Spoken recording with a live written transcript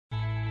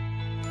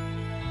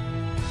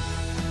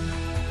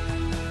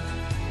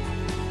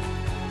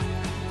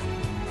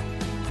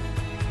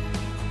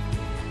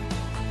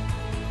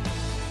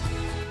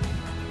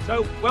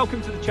So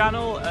welcome to the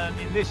channel, and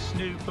in this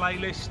new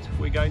playlist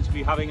we're going to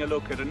be having a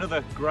look at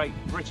another great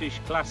British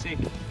classic,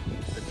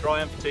 the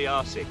Triumph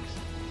TR6.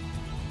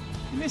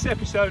 In this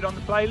episode on the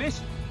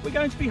playlist we're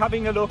going to be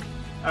having a look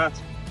at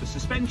the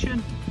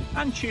suspension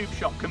and tube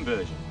shock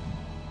conversion.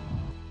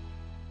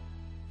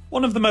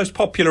 One of the most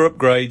popular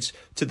upgrades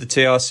to the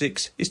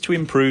TR6 is to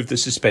improve the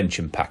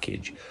suspension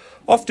package,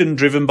 often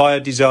driven by a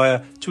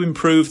desire to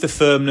improve the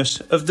firmness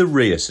of the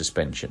rear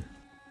suspension.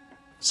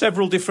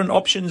 Several different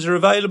options are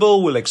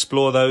available. We'll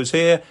explore those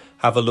here,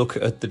 have a look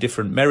at the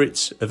different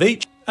merits of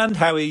each and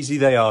how easy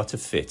they are to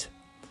fit.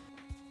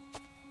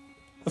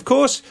 Of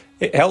course,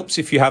 it helps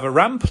if you have a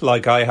ramp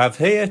like I have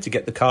here to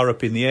get the car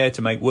up in the air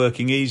to make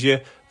working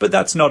easier, but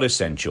that's not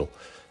essential.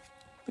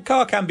 The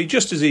car can be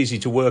just as easy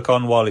to work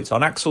on while it's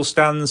on axle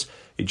stands.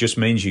 It just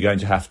means you're going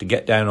to have to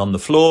get down on the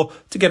floor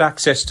to get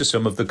access to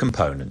some of the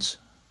components.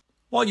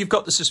 While you've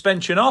got the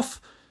suspension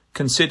off,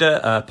 consider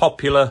a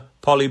popular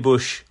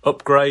polybush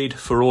upgrade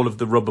for all of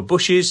the rubber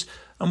bushes,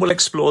 and we'll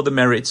explore the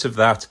merits of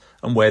that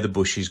and where the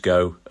bushes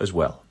go as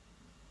well.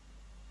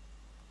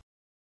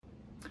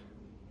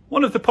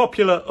 One of the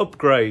popular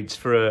upgrades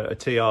for a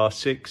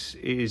TR6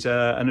 is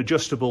an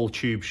adjustable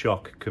tube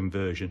shock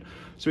conversion.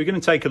 So we're going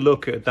to take a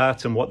look at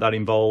that and what that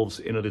involves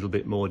in a little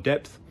bit more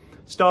depth,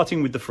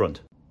 starting with the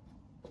front.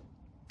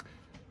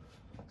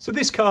 So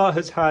this car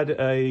has had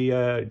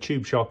a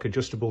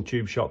adjustable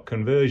tube shock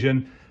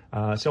conversion.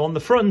 So on the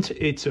front,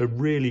 it's a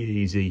really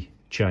easy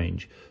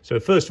change. So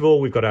first of all,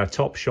 we've got our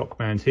top shock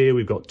mount here.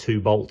 We've got two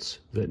bolts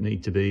that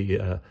need to be,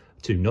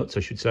 two nuts,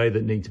 I should say,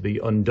 that need to be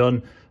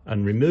undone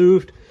and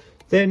removed.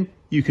 Then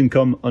you can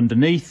come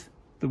underneath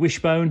the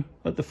wishbone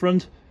at the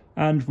front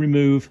and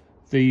remove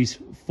these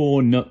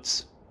four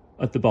nuts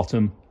at the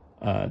bottom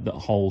that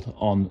hold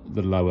on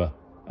the lower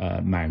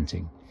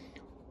mounting.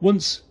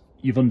 Once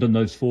you've undone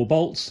those four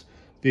bolts,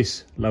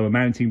 this lower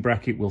mounting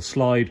bracket will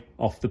slide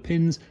off the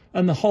pins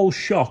and the whole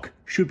shock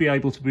should be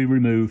able to be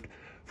removed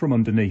from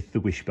underneath the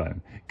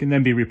wishbone. It can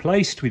then be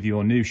replaced with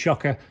your new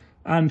shocker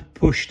and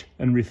pushed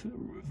and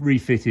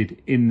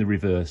refitted in the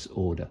reverse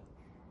order.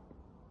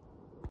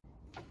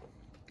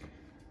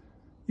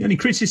 The only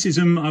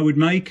criticism I would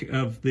make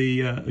of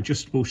the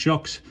adjustable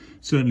shocks,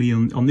 certainly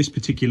on this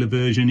particular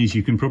version, is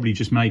you can probably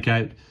just make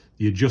out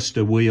the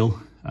adjuster wheel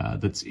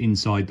that's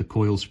inside the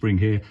coil spring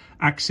here.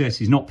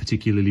 Access is not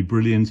particularly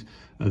brilliant,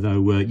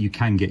 although you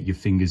can get your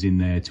fingers in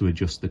there to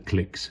adjust the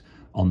clicks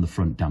on the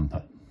front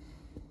damper.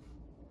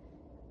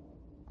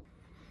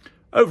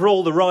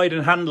 Overall, the ride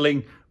and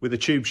handling with a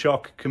tube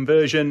shock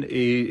conversion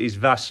is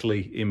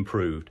vastly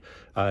improved.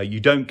 You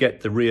don't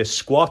get the rear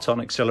squat on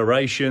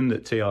acceleration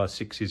that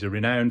TR6s are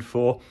renowned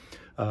for.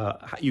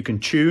 You can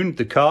tune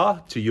the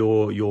car to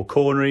your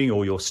cornering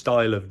or your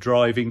style of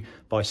driving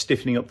by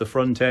stiffening up the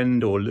front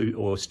end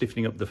or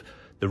stiffening up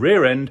the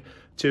rear end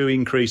to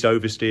increase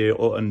oversteer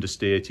or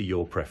understeer to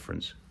your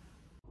preference.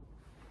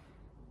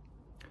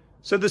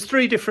 So there's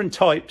three different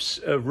types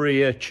of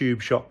rear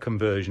tube shock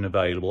conversion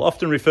available,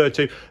 often referred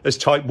to as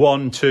type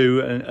 1,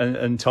 2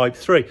 and type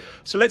 3.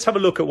 So let's have a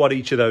look at what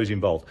each of those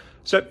involve.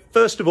 So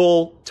first of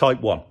all,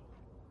 type 1.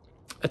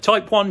 A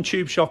type 1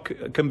 tube shock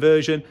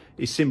conversion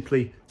is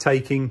simply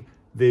taking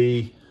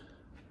the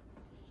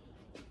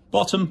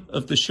bottom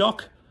of the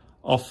shock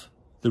off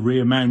the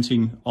rear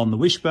mounting on the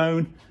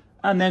wishbone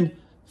and then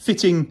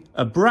fitting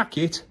a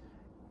bracket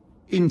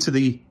into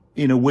the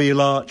inner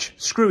wheel arch,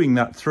 screwing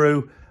that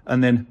through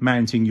and then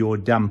mounting your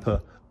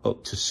damper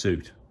up to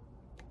suit.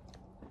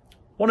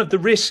 One of the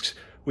risks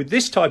with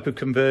this type of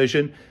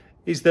conversion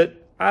is that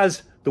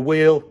as the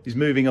wheel is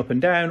moving up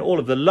and down, all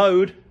of the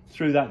load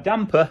through that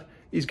damper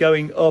is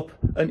going up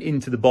and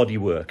into the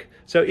bodywork.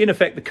 So in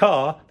effect,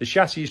 the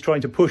chassis is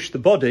trying to push the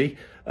body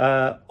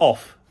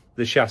off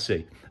the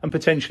chassis, and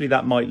potentially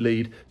that might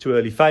lead to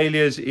early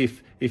failures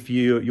if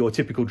your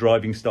typical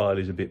driving style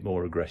is a bit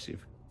more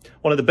aggressive.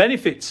 One of the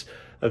benefits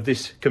of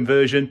this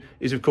conversion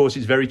is, of course,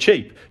 it's very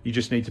cheap. You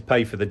just need to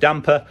pay for the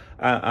damper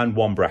and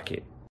one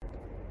bracket.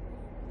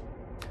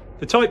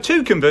 The type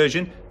 2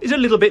 conversion is a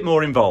little bit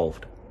more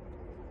involved.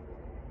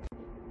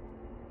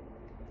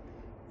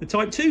 The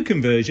type 2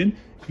 conversion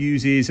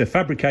uses a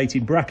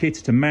fabricated bracket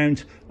to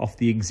mount off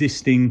the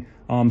existing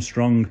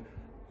Armstrong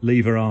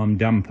lever arm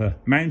damper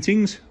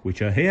mountings,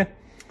 which are here.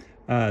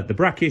 The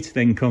bracket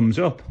then comes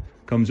up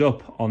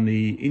on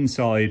the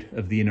inside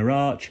of the inner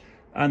arch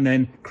and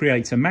then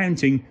creates a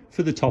mounting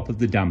for the top of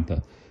the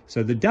damper.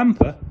 So the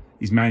damper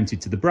is mounted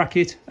to the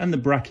bracket and the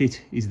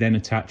bracket is then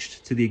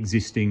attached to the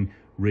existing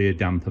rear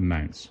damper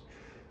mounts.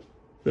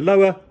 The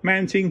lower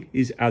mounting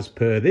is as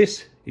per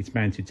this. It's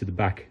mounted to the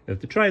back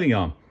of the trailing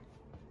arm.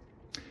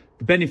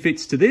 The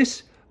benefits to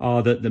this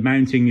are that the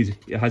mounting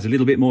has a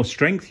little bit more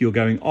strength. You're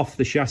going off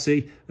the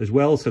chassis as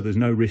well, so there's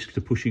no risk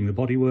to pushing the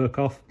bodywork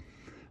off.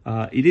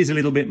 It is a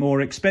little bit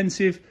more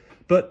expensive,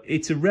 but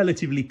it's a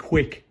relatively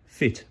quick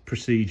fit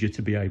procedure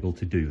to be able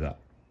to do that.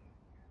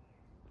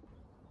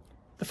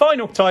 The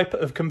final type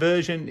of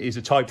conversion is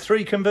a type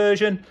 3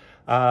 conversion.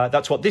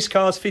 That's what this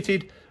car's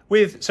fitted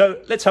with, so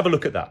let's have a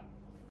look at that.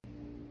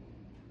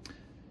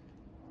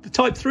 The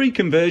Type 3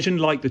 conversion,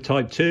 like the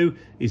Type 2,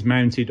 is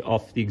mounted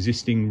off the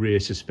existing rear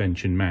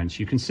suspension mounts.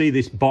 You can see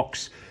this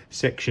box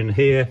section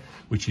here,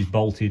 which is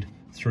bolted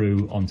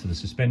through onto the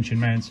suspension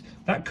mounts.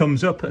 That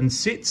comes up and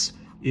sits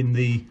in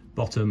the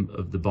bottom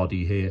of the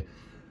body here.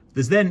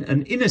 There's then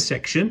an inner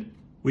section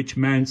which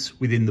mounts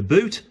within the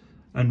boot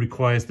and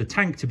requires the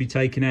tank to be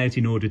taken out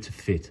in order to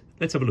fit.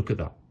 Let's have a look at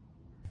that.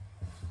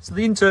 So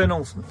the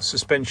internal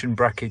suspension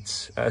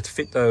brackets, to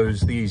fit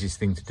those, the easiest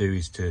thing to do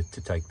is to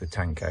take the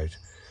tank out.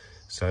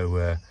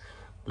 So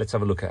let's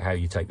have a look at how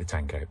you take the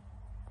tank out.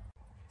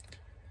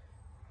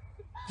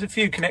 There's a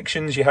few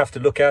connections you have to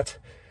look at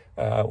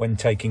when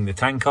taking the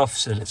tank off.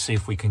 So let's see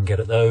if we can get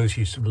at those,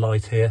 use some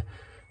light here.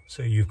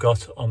 So you've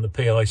got on the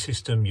PI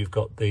system, you've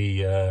got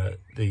the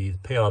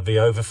PRV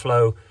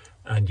overflow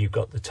and you've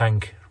got the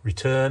tank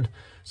return.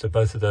 So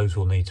both of those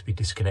will need to be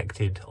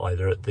disconnected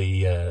either at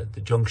the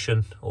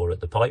junction or at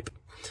the pipe.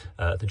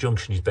 The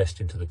junction is best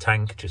into the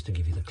tank just to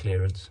give you the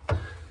clearance.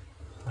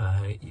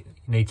 You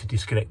need to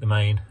disconnect the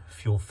main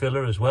fuel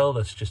filler as well.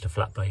 That's just a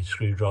flat blade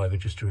screwdriver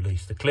just to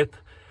release the clip.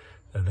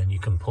 And then you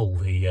can pull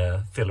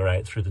the filler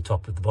out through the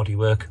top of the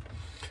bodywork.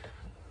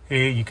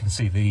 Here you can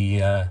see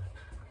the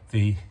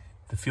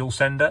fuel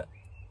sender.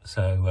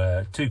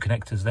 So two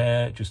connectors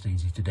there, just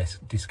easy to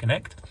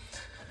disconnect.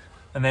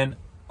 And then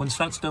once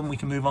that's done, we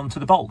can move on to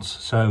the bolts.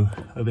 So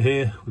over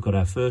here, we've got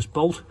our first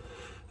bolt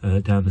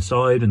down the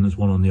side, and there's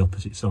one on the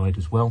opposite side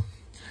as well.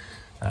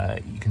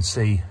 You can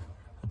see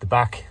at the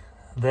back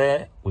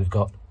there, we've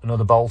got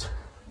another bolt,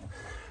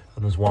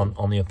 and there's one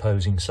on the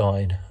opposing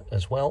side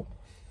as well.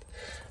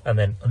 And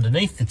then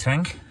underneath the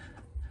tank,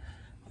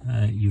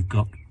 you've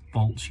got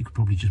bolts. You could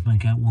probably just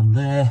make out one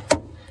there,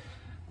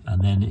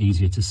 and then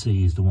easier to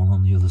see is the one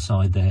on the other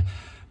side there.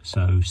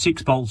 So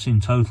 6 bolts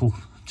in total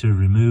to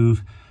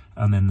remove,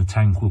 and then the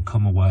tank will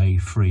come away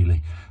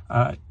freely.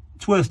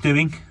 It's worth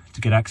doing to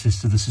get access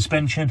to the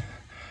suspension.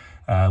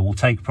 Will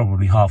take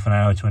probably half an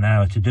hour to an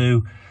hour to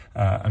do,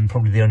 and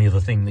probably the only other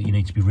thing that you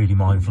need to be really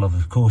mindful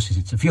of course, is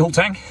it's a fuel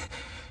tank.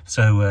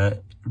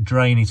 So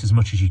drain it as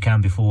much as you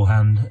can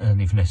beforehand,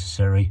 and if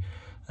necessary,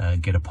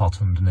 get a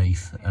pot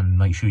underneath and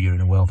make sure you're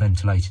in a well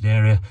ventilated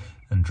area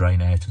and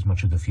drain out as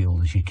much of the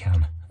fuel as you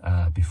can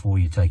before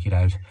you take it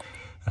out,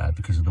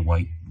 because of the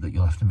weight that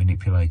you'll have to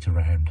manipulate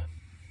around.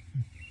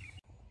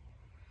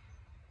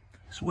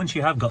 So once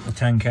you have got the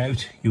tank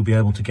out, you'll be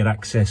able to get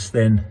access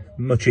then,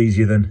 much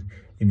easier than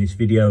in this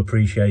video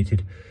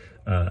appreciated,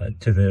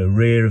 to the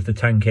rear of the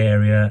tank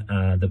area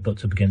that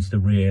butts up against the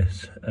rear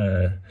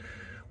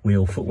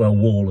footwell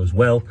wall as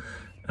well.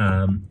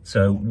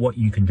 So what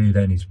you can do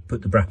then is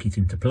put the bracket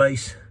into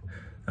place,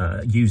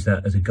 use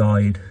that as a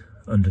guide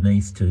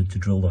underneath to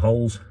drill the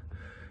holes.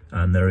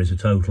 And there is a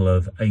total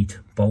of 8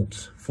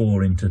 bolts,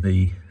 4 into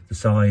the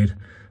side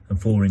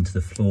and 4 into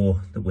the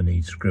floor, that we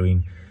need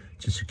screwing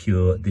to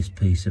secure this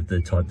piece of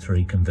the Type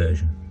 3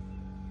 conversion.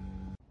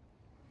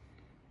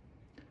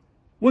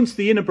 Once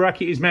the inner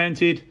bracket is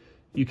mounted,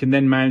 you can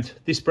then mount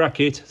this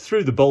bracket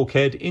through the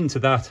bulkhead into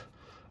that,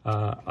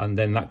 and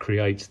then that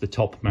creates the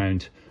top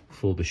mount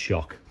for the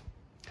shock.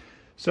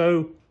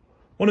 So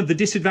one of the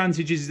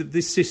disadvantages of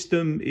this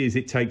system is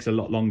it takes a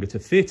lot longer to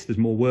fit. There's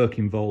more work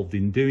involved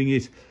in doing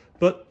it,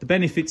 but the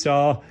benefits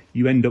are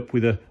you end up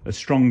with a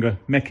stronger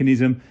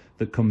mechanism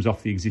that comes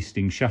off the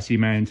existing chassis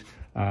mount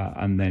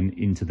and then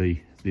into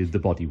the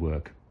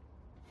bodywork.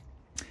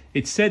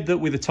 It's said that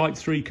with a Type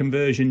 3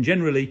 conversion,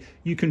 generally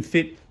you can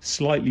fit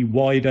slightly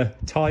wider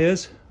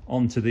tyres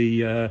onto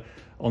the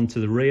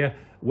rear,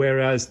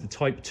 whereas the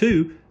Type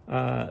 2,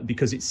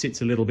 because it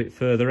sits a little bit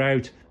further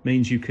out,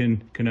 means you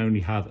can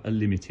only have a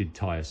limited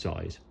tyre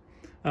size.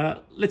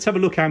 Let's have a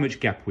look how much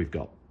gap we've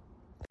got.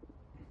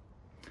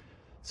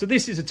 So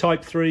this is a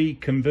Type 3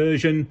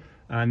 conversion,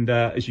 and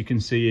as you can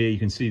see here, you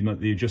can see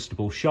the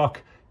adjustable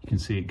shock. You can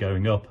see it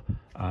going up,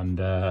 and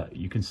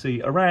you can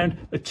see around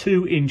a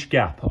 2-inch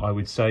gap, I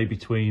would say,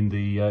 between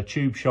the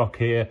tube shock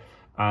here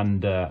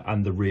and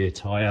the rear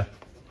tyre.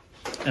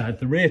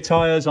 The rear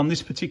tyres on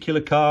this particular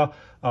car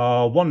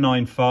are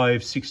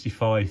 195,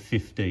 65,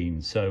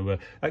 15. So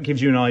that gives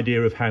you an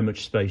idea of how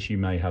much space you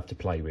may have to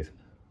play with.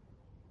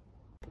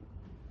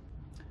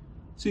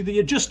 See, the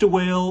adjuster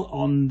wheel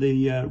on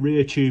the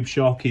rear tube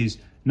shock is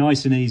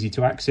nice and easy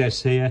to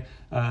access here.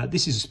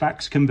 This is a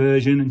SPAX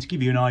conversion, and to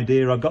give you an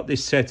idea, I've got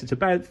this set at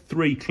about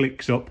 3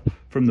 clicks up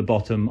from the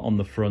bottom on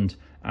the front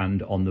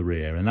and on the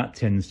rear, and that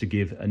tends to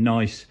give a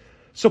nice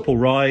supple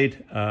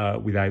ride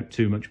without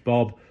too much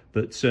bob,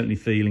 but certainly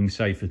feeling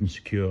safe and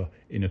secure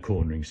in a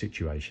cornering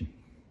situation.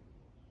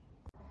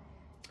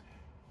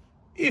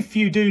 If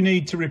you do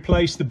need to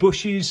replace the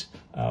bushes,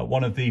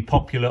 one of the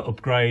popular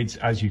upgrades,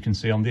 as you can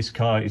see on this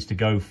car, is to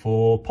go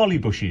for poly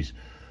bushes.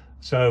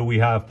 So we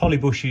have poly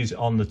bushes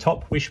on the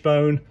top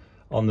wishbone,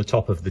 on the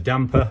top of the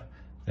damper.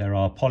 There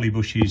are poly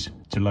bushes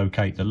to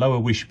locate the lower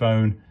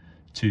wishbone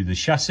to the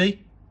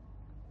chassis.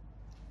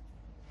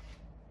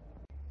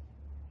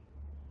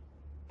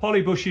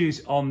 Poly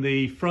bushes on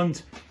the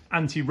front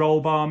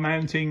anti-roll bar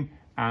mounting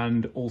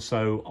and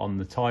also on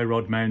the tie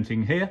rod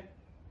mounting here.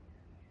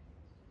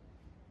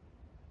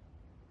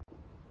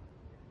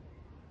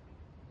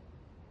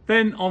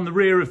 Then on the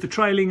rear of the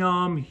trailing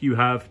arm, you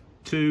have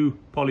 2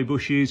 poly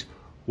bushes,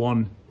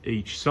 1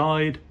 each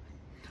side.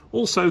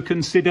 Also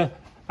consider,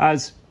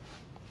 as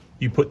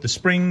you put the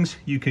springs,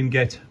 you can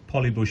get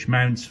poly bush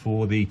mounts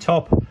for the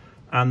top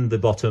and the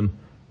bottom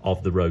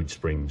of the road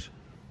springs.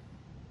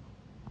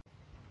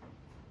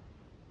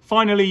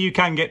 Finally, you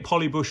can get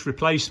poly bush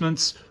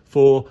replacements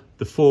for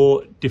the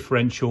 4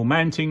 differential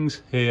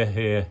mountings, here,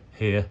 here,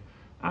 here,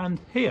 and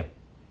here.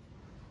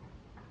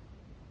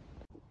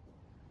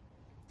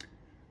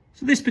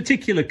 So this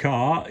particular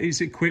car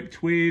is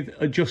equipped with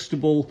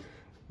adjustable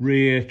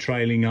rear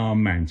trailing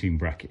arm mounting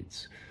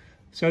brackets.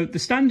 So the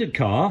standard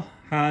car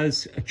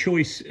has a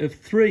choice of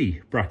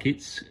 3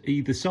 brackets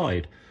either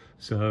side.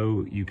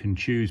 So you can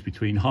choose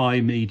between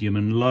high, medium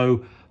and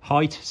low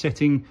height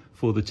setting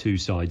for the 2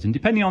 sides. And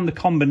depending on the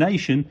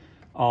combination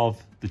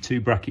of the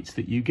 2 brackets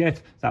that you get,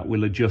 that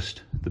will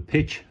adjust the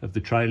pitch of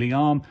the trailing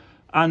arm,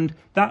 and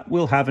that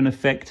will have an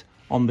effect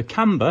on the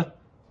camber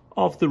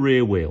of the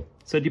rear wheel.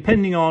 So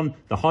depending on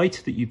the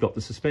height that you've got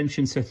the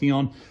suspension setting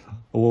on,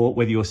 or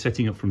whether you're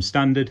setting up from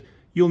standard,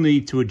 you'll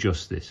need to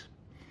adjust this.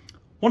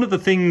 One of the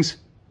things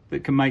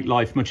that can make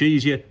life much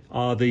easier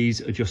are these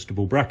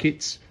adjustable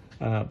brackets.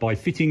 By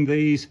fitting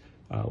these,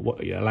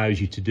 what it allows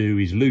you to do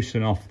is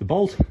loosen off the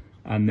bolt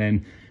and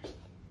then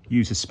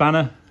use a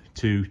spanner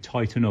to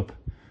tighten up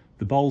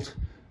the bolt,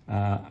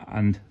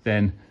 and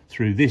then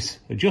through this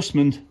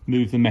adjustment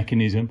move the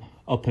mechanism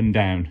up and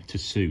down to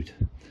suit.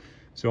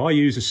 So I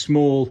use a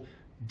small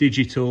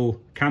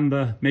digital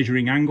camber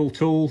measuring angle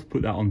tool,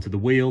 put that onto the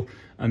wheel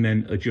and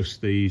then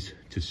adjust these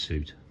to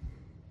suit.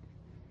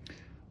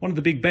 One of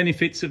the big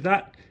benefits of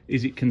that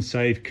is it can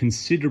save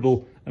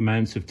considerable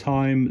amounts of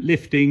time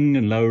lifting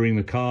and lowering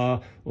the car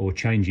or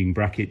changing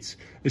brackets,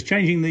 as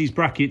changing these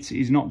brackets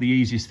is not the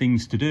easiest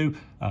things to do.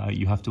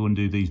 You have to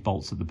undo these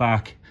bolts at the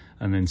back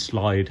and then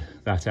slide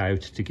that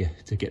out to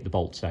get the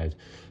bolts out.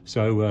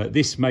 So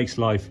this makes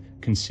life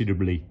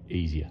considerably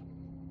easier.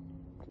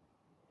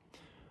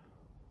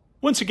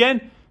 Once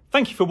again,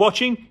 thank you for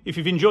watching. If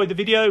you've enjoyed the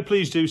video,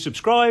 please do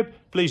subscribe.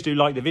 Please do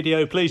like the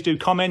video. Please do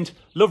comment.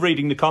 Love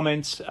reading the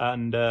comments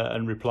and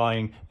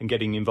replying and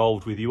getting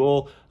involved with you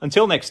all.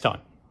 Until next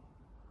time.